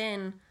worst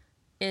sin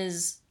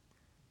is...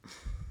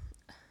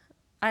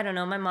 I don't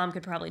know. My mom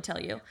could probably tell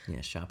you.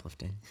 Yeah,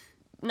 shoplifting.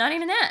 Not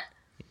even that.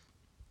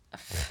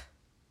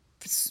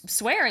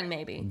 Swearing,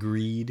 maybe.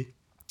 Greed.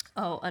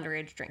 Oh,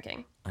 underage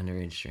drinking.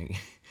 Underage drinking.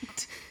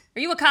 Are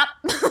you a cop?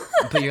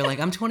 But you're like,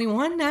 I'm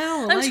 21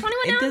 now. I'm 21 now.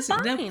 It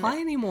doesn't apply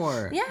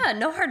anymore. Yeah,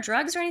 no hard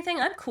drugs or anything.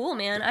 I'm cool,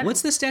 man.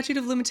 What's the statute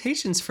of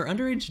limitations for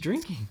underage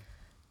drinking?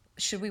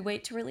 Should we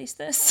wait to release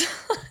this?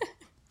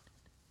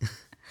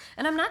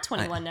 And I'm not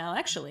 21 now,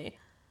 actually.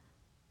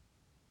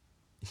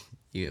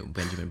 You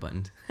Benjamin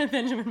Button.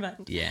 Benjamin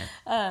Button. Yeah.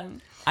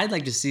 I'd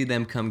like to see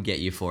them come get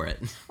you for it.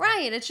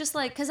 Right. It's just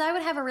like, because I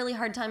would have a really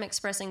hard time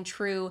expressing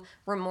true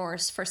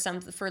remorse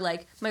for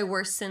like my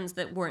worst sins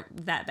that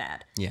weren't that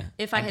bad. Yeah.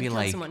 If I had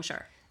killed someone,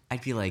 sure.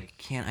 I'd be like,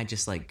 can't I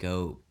just like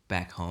go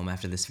back home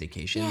after this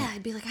vacation? Yeah.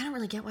 I'd be like, I don't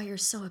really get why you're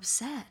so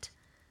upset.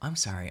 I'm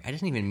sorry. I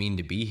didn't even mean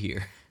to be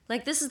here.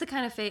 Like, this is the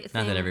kind of thing.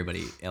 Not that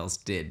everybody else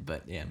did,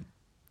 but yeah.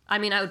 I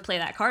mean, I would play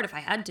that card if I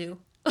had to.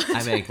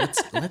 I'd be like,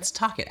 let's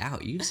talk it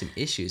out. You have some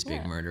issues,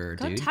 big murderer,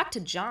 dude. Go talk to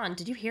John.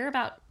 Did you hear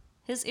about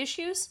his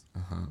issues?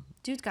 Uh-huh.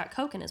 Dude's got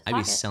coke in his pocket.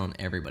 I'd be selling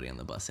everybody on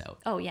the bus out.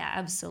 Oh, yeah,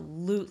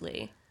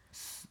 absolutely.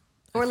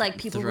 Or like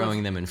people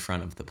throwing them in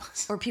front of the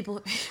bus. Or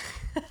people...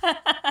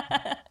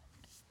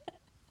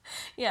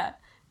 Yeah.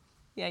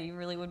 Yeah, you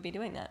really would be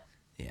doing that.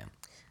 Yeah.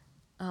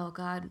 Oh,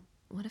 God.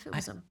 What if it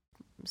was I'm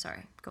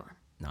sorry. Go on.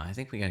 No, I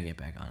think we got to get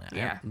back on it.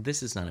 Yeah.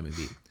 This is not a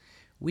movie.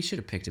 We should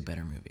have picked a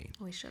better movie.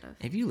 We should have.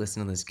 If you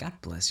listen to this, God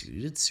bless you.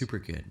 You did super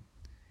good.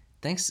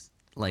 Thanks.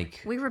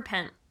 We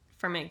repent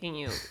for making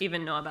you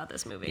even know about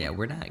this movie. Yeah,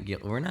 we're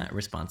not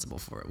responsible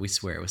for it. We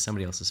swear it was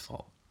somebody else's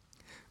fault.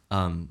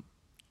 I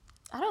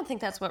don't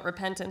think that's what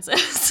repentance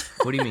is.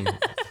 What do you mean? I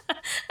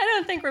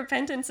don't think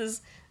repentance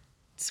is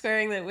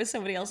swearing that it was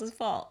somebody else's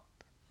fault.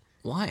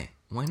 Why?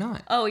 Why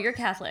not? Oh, you're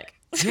Catholic.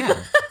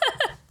 Yeah.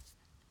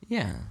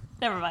 Yeah.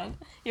 Never mind.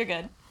 You're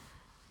good.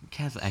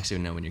 Catholic.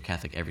 Actually, no. When you're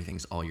Catholic,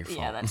 everything's all your fault.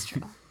 Yeah, that's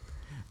true.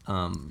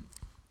 But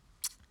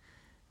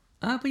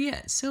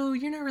yeah. So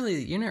you're not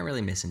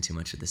really missing too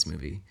much of this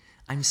movie.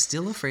 I'm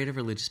still afraid of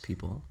religious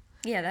people.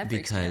 Yeah, that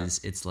freaks me out. Because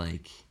it's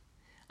like,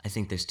 I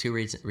think there's two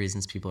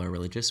reasons people are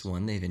religious.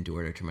 One, they've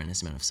endured a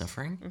tremendous amount of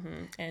suffering,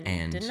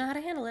 and didn't know how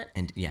to handle it.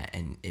 And yeah,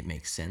 and it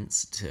makes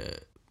sense to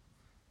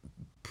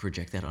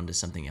project that onto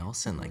something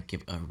else and like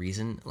give a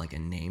reason, like a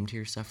name to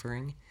your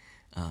suffering.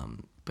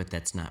 But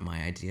that's not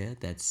my idea.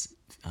 That's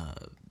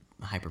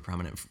hyper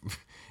prominent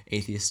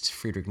atheist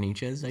Friedrich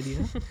Nietzsche's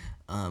idea.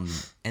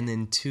 And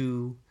then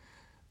two,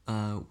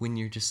 when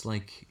you're just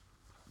like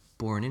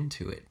born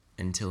into it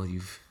until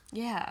you've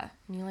and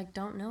you like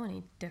don't know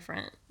any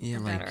different. Yeah,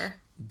 or like better.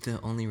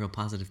 The only real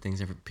positive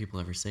things people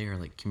ever say are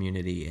like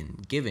community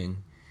and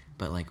giving,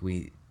 but like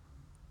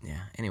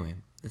anyway,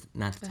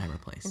 not the time or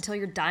place. Until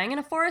you're dying in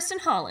a forest in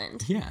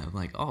Holland. Yeah, I'm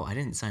like, oh, I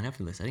didn't sign up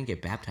for this. I didn't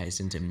get baptized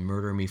into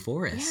Murder Me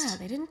Forest. Yeah,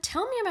 they didn't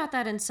tell me about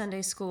that in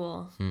Sunday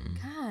school.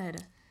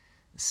 God.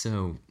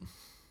 So,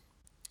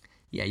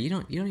 yeah, you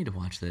don't need to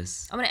watch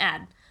this. I'm gonna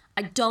add,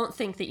 I don't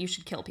think that you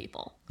should kill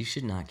people. You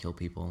should not kill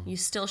people. You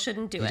still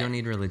shouldn't do it. You don't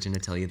need religion to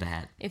tell you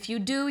that. If you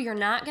do, you're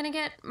not gonna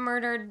get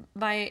murdered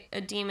by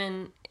a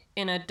demon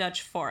in a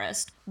Dutch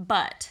forest.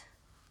 But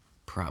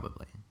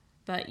probably.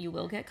 but you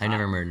will get caught. I've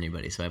never murdered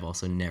anybody, so I've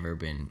also never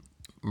been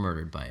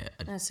murdered by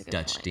a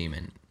Dutch point.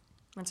 demon.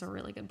 That's a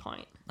really good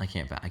point. I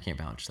can't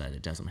vouch that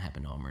it doesn't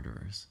happen to all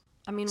murderers.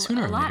 I mean,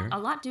 Sooner a later.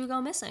 lot do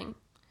go missing.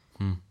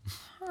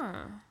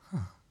 Huh.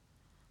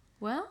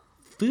 Well,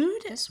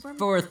 food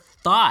for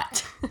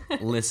thought,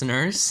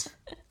 listeners.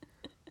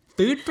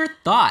 Food for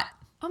thought.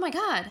 Oh my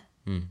God.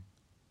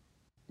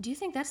 Do you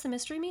think that's the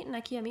mystery meat in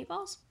IKEA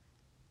meatballs?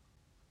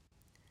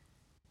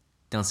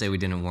 Don't say we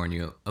didn't warn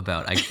you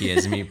about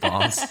IKEA's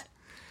meatballs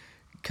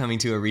coming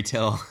to a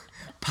retail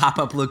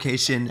pop-up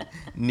location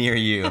near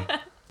you.